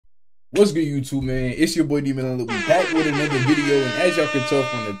What's good, YouTube, man? It's your boy dMillionaire. We back with another video, and as y'all can tell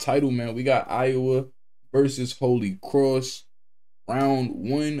from the title, man, we got Iowa versus Holy Cross, round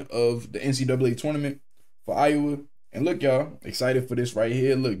 1 of the NCAA tournament for Iowa. And look, y'all, excited for this right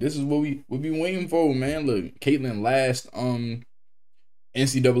here. Look, this is what we've been waiting for, man. Look, Caitlin last NCAA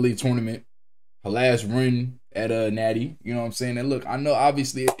tournament, her last run at Natty. You know what I'm saying? And look, I know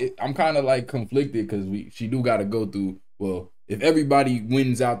obviously I'm kind of like conflicted because she do got to go through. Well, if everybody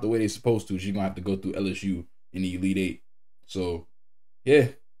wins out the way they're supposed to, she's gonna have to go through LSU in the Elite Eight. So yeah,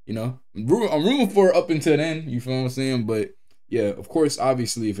 you know, I'm rooting for her up until then. You feel what I'm saying? But yeah, of course,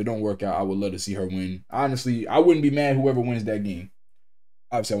 obviously, if it don't work out, I would love to see her win. Honestly, I wouldn't be mad whoever wins that game.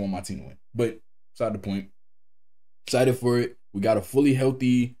 Obviously, I want my team to win. But beside the point, excited for it. We got a fully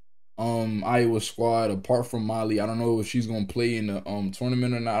healthy Iowa squad apart from Molly. I don't know if she's gonna play in the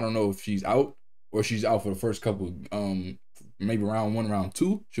tournament or not. I don't know if she's out or she's out for the first couple maybe round 1, round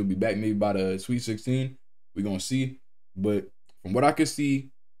 2. She'll be back maybe by the Sweet 16. We're gonna see. But from what I can see,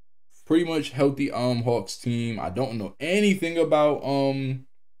 pretty much healthy Hawks team. I don't know anything about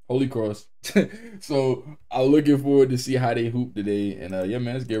Holy Cross. So I'm looking forward to see how they hoop today. And yeah,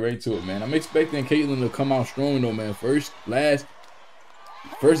 man, let's get right to it, man. I'm expecting Caitlin to come out strong though, man. First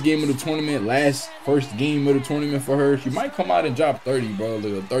game of the tournament, first game of the tournament for her. She might come out and drop 30, bro.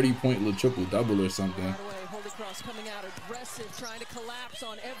 Like a 30-point little triple-double or something. Coming out aggressive, trying to collapse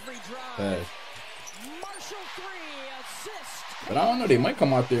on every drive. Marshall 3 assist. But I don't know, they might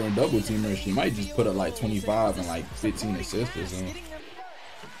come out there and double team her. She might just put up like 25 and like 15 assists or something.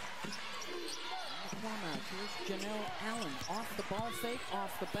 Janelle Allen off the ball fake,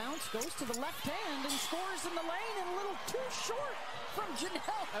 off the bounce, goes to the left hand and scores in the lane, and a little too short from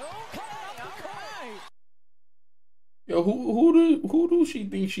Janelle. Okay. Yo, who do she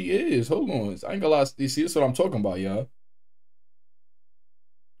think she is? Hold on, I ain't gonna lie. See, this is what I'm talking about, y'all.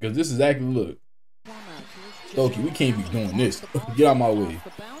 Because this is exactly, look, Stokey, we can't be doing this. Get out my way.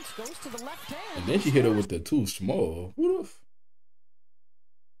 And then she hit her with the too small. Who the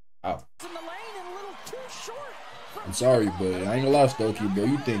Ow. I'm sorry, but I ain't gonna lie, Stokey, bro.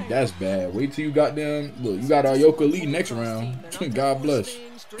 You think that's bad? Wait till you got them. Look, you got our Yoka lead next round. God bless.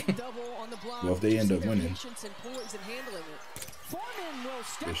 Well, if they end up winning.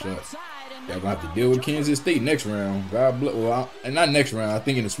 Good shot. Y'all gonna have to deal with Kansas State next round. God bless. Well, and not next round. I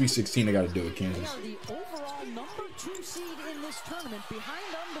think in the Sweet 16 they got to deal with Kansas. They are the overall #2 seed in this tournament,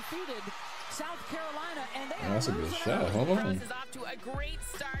 behind undefeated South Carolina, and they that's a good shot. Hold on. Is off to a great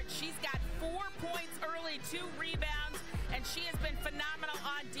start. She's got 4 points early, 2 rebounds, and she has been phenomenal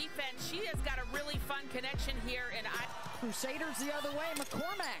on defense. She has got a really fun connection here, and Crusaders the other way.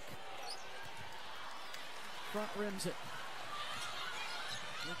 McCormack front rims it.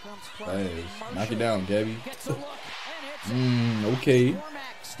 Here comes hey, knock it down, Gabby. Gets a look and hits it. Okay.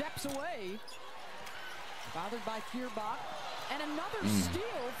 McCormack steps away. Bothered by Feuerbach. And another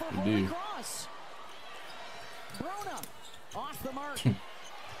steal for Holy Cross. Brona off the mark.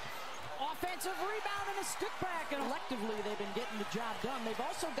 Offensive rebound and a stick back. And collectively, they've been getting the job done. They've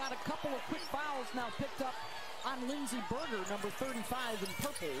also got a couple of quick fouls now picked up on Lindsey Berger, number 35 in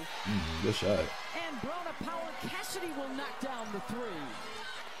purple. Good shot. And Brona Power Cassidy will knock down the 3.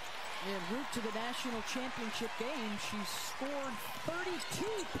 En route to the national championship game, she's scored 32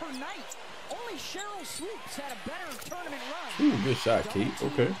 per night. Only Cheryl Swoops had a better tournament run. Ooh, good shot, Kate.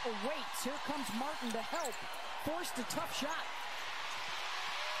 Okay. Awaits. Here comes Martin to help. Forced a tough shot.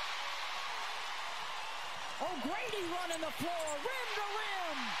 O'Grady running the floor, rim to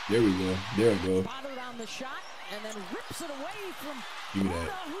rim. There we go. There we go. Bothered on the shot and then rips it away from Give me Bruna,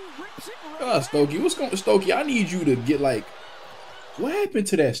 that. who rips it right Stokey, what's going on, Stokey? I need you to get like, what happened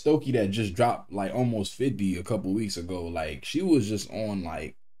to that Stokey that just dropped like almost 50 a couple weeks ago? Like she was just on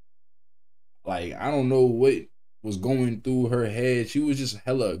like I don't know what was going through her head. She was just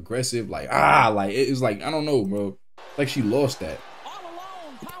hella aggressive. Like it was like, I don't know, bro. Like she lost that.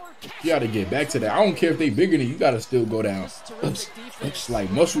 You gotta get back to that. I don't care if they bigger than you, gotta still go down. It's like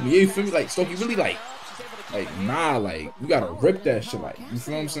muscle. You feel me? Like Stokey really like nah, like you gotta rip that shit. Like you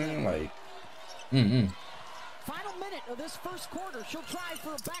feel what I'm saying? Like Final minute of this first quarter. She'll try for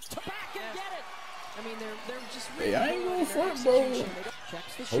a back-to-back and get it. I mean, they're just really I ain't going front, bro.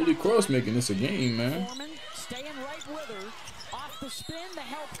 Holy Cross making this a game, man. Foreman staying right with her. Off the spin, the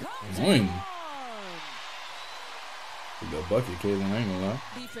help comes. Good bucket, Caitlin. I ain't gonna lie.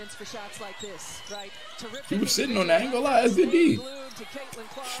 Defense for shots like this, right? Terrific. She was sitting on that. I ain't gonna lie. That's good D.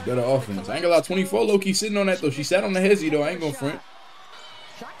 Better offense. I ain't gonna lie. 24 low-key sitting on that though. She sat on the hezzy though. I ain't gonna front.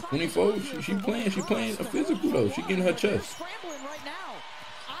 24. She playing a physical though. She getting her chest. Scrambling right now.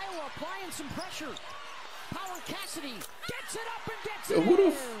 Iowa applying some pressure. Power Cassidy gets it up and gets it. Who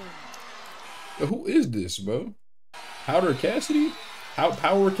the But who is this, bro? Powder Cassidy?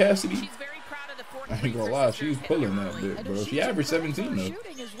 Power Cassidy? She's very proud of the I ain't gonna lie, she's pulling that bit, bro. She averaged 17 though. There's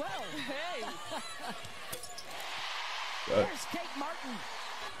Kate Martin.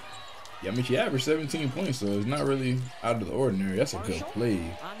 Yeah, I mean she averaged 17 points, so it's not really out of the ordinary. That's a good play.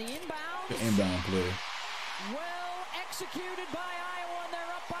 On the inbound. Good inbound play. Well executed by Iowa, and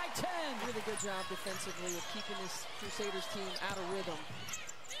they're up by 10. Really good job defensively of keeping this Crusaders team out of rhythm.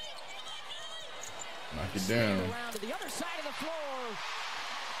 Knock it down. Around to the other side of the floor.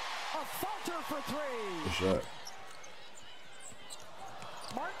 A falter for three. Good shot.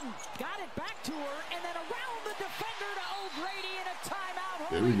 Martin got it back to her, and then around the defender to O'Grady in a timeout.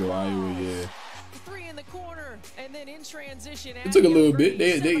 There we go, Iowa, yeah. Three in the corner, and then in transition. It took a little bit.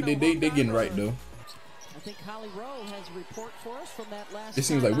 They getting right though. I think Holly Rowe has a report for us from that last. It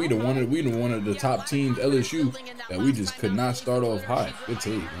seems like we the one of the top teams, LSU, that we just could not start off high. Good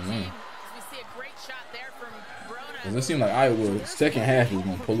take, man. Cause it seemed like Iowa second half is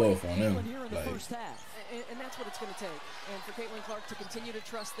gonna pull off on them. Like, and that's what it's going to take. And for Caitlin Clark to continue to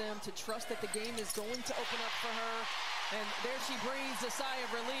trust them, to trust that the game is going to open up for her. And there she breathes a sigh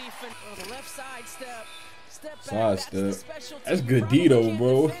of relief. And the left side step back. That's good D though,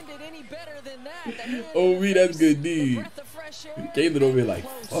 bro. Oh, me, that's good D. Caitlin over here like,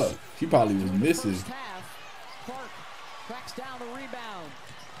 fuck. She probably was missing. Clark cracks down the rebound.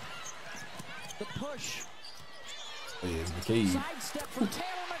 The push. Oh, yeah, McCabe. Sidestep from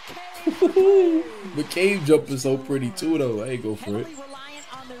Taylor McCabe. McCabe jumping so pretty too, though. I ain't go for it. Reliant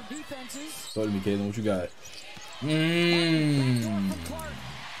on their defenses. So, Caitlin, what you got?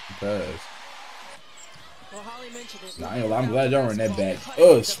 Pass. Well, Holly mentioned it. Nah, I ain't gonna lie, I'm glad y'all run that back.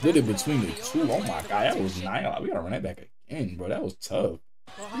 Split it between the two. Oh my god, that was nice. We gotta run that back again, bro. That was tough.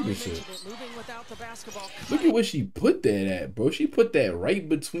 Look at shit. Look at where she put that at, bro. She put that right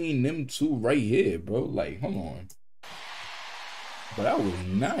between them two right here, bro. Like, hold on. But that was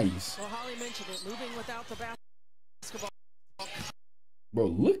nice. Well, Holly mentioned it, moving without the basketball. Bro,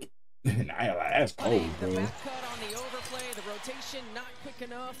 look. That's cold, bro. The back cut on the overplay, the rotation not quick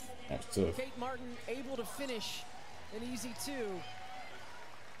enough. That's tough. Kate Martin able to finish an easy two.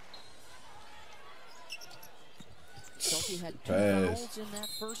 Pass.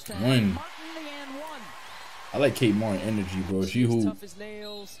 One. I like Kate Martin energy, bro. She hoops.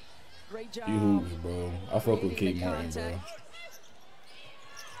 She hoops, bro. I fuck with Kate Martin, bro.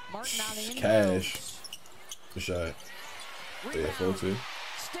 Cash. Good shot. Yeah, 4-2.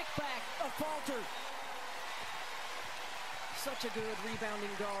 Stick back, a falter. Such a good rebounding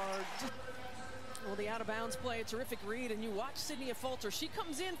guard. Well, the out-of-bounds play, a terrific read, and you watch Sydney falter. She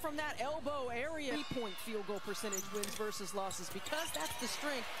comes in from that elbow area. 3-point field goal percentage wins versus losses, because that's the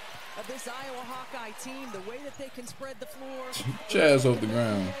strength of this Iowa Hawkeye team, the way that they can spread the floor. Chaz off the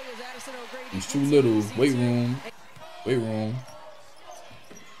ground. He's too little. Weight room. Weight room.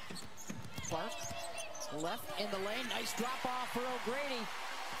 Clark, left in the lane. Nice drop off for O'Grady.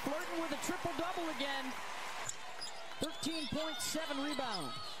 Flirting with a triple-double again. 13.7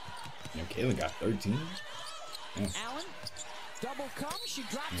 rebounds. Yeah, Caitlin got 13. Yeah. Allen, double come. She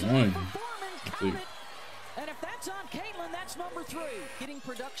drops One. it for Foreman. Count it. And if that's on Caitlin, that's number 3. Getting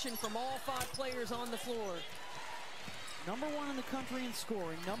production from all 5 players on the floor. Number 1 in the country in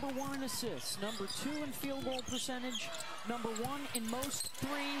scoring, number 1 in assists, number 2 in field goal percentage, number 1 in most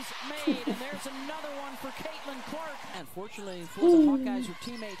threes made. And there's another one for Caitlin Clark. Unfortunately for the Hawkeyes, her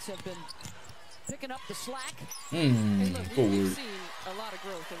teammates have been picking up the slack. And look, we've seen a lot of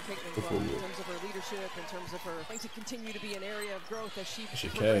growth in Caitlin Clark in terms of her leadership, in terms of her going to continue to be an area of growth as she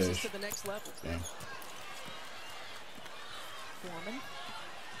progresses to the next level. Yeah. Foreman.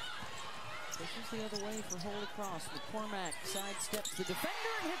 Pushes the other way for Holy Cross. McCormack sidesteps the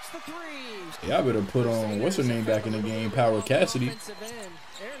defender and hits the 3. Yeah, I better put on, what's her name back in the game? Power Cassidy.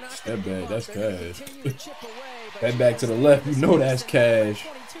 Step back, that's Cash. That back to the left, you know that's Cash.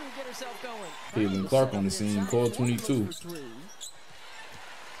 Caitlin Clark on the scene, call 22.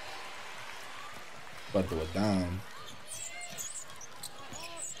 About to a dime.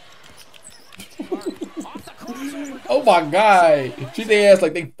 Oh my god, treat their ass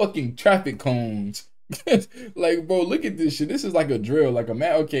like they fucking traffic cones. Like, bro, look at this shit. This is like a drill, like a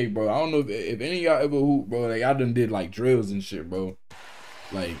man. Okay, bro, I don't know if any of y'all ever hoop, bro. Like, y'all done did like drills and shit, bro.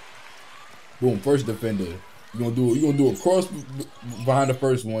 Like, boom, first defender. You gonna do a cross behind the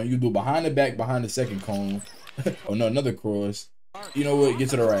first one. You do behind the back, behind the second cone. Oh no, another cross. You know what? Get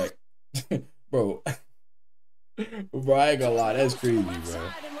to the rack, bro. Bro, I ain't gonna lie, that's crazy, bro.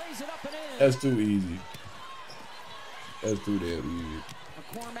 That's too easy. That's too damn easy.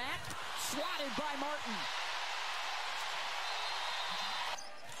 McCormack swatted by Martin.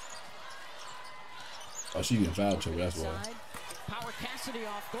 Oh, she getting foul trouble, that's why. Power Cassidy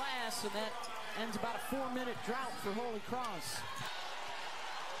off glass, and that ends about a 4-minute drought for Holy Cross.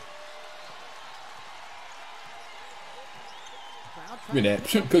 Give me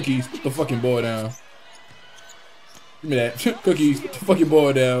that. Cookies, put the fucking ball down. Give me that. Cookies, put the fucking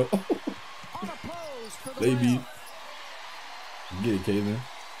ball down. Baby. Get it, Caitlin.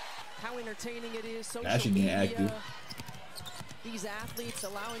 How entertaining it is. Now she getting active. These athletes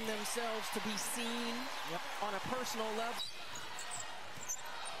allowing themselves to be seen on a personal level.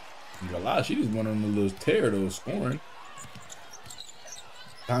 A lot. She just went on a little tear though, scoring.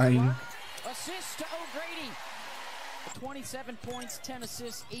 Dying. Assist to O'Grady. 27 points, 10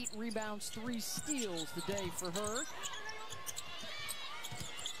 assists, 8 rebounds, 3 steals the day for her.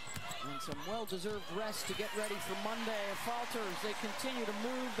 And some well-deserved rest to get ready for Monday. Falters, they continue to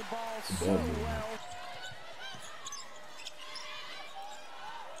move the ball so well.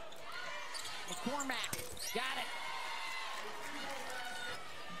 McCormack, got it.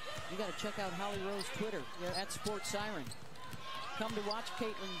 You got to check out Holly Rowe's Twitter at Sports Siren. Come to watch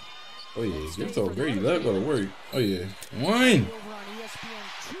Caitlin. Oh yeah, give it to O'Grady. Let her go to work. Oh yeah, one. Over on ESPN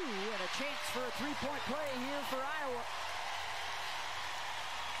 2, and a chance for a 3-point play here for Iowa.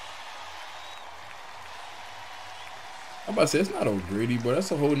 I'm about to say it's not O'Grady, but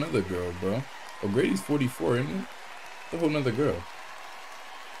that's a whole nother girl, bro. O'Grady's 44, isn't it? It's a whole nother girl.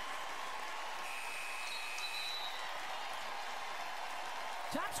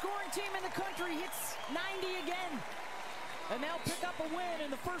 Top scoring team in the country hits 90 again. And they'll pick up a win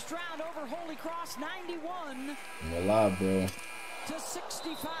in the first round over Holy Cross, 91 A lot, bro. to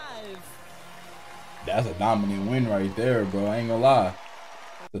 65. That's a dominant win right there, bro. I ain't gonna lie.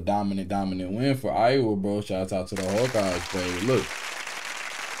 It's a dominant win for Iowa, bro. Shouts out to the Hawkeyes, bro. Look,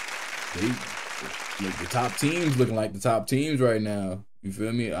 the top teams looking like the top teams right now. You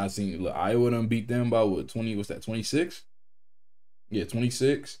feel me? I seen Iowa done beat them by what, 20? What's that? 26? Yeah,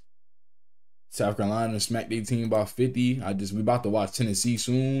 26. South Carolina smacked their team by 50. We about to watch Tennessee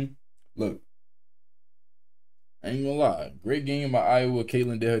soon. Look, I ain't gonna lie. Great game by Iowa.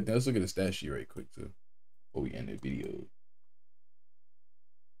 Caitlin did her thing. Let's look at the stat sheet right quick too before we end the video.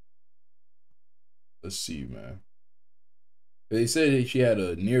 Let's see, man. They said she had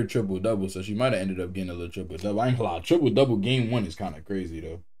a near triple-double, so she might have ended up getting a little triple-double. I ain't gonna lie. Triple-double game 1 is kind of crazy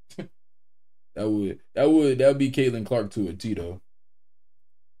though. that would be Caitlin Clark to a T though.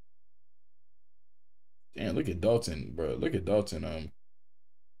 Damn, look at Dalton, bro. Look at Dalton.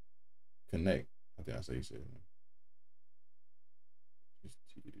 Connect. I think that's how you say it.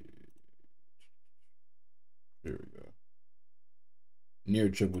 Here we go. Near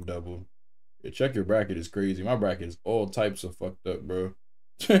triple double. Yeah, check your bracket is crazy. My bracket is all types of fucked up, bro.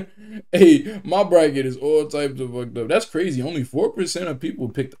 Hey, my bracket is all types of fucked up. That's crazy. Only 4% of people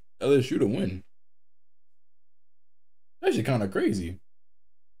picked LSU to win. That's just kind of crazy.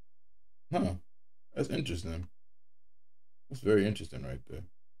 Huh. That's interesting. That's very interesting right there.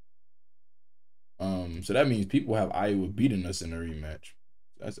 So that means people have Iowa beating us in a rematch.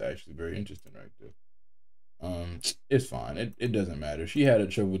 That's actually very interesting right there. It's fine. It doesn't matter. She had a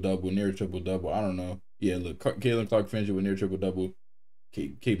triple-double, near triple-double. I don't know. Yeah, look, Caitlin Clark finished with near triple-double.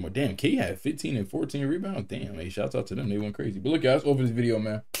 Damn, Kate had 15 and 14 rebounds. Damn, hey, shouts out to them. They went crazy. But look, guys, over this video,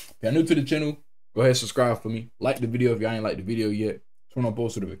 man. If y'all new to the channel, go ahead and subscribe for me. Like the video if y'all ain't like the video yet. Turn on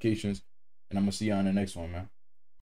post notifications. And I'm going to see y'all in the next one, man.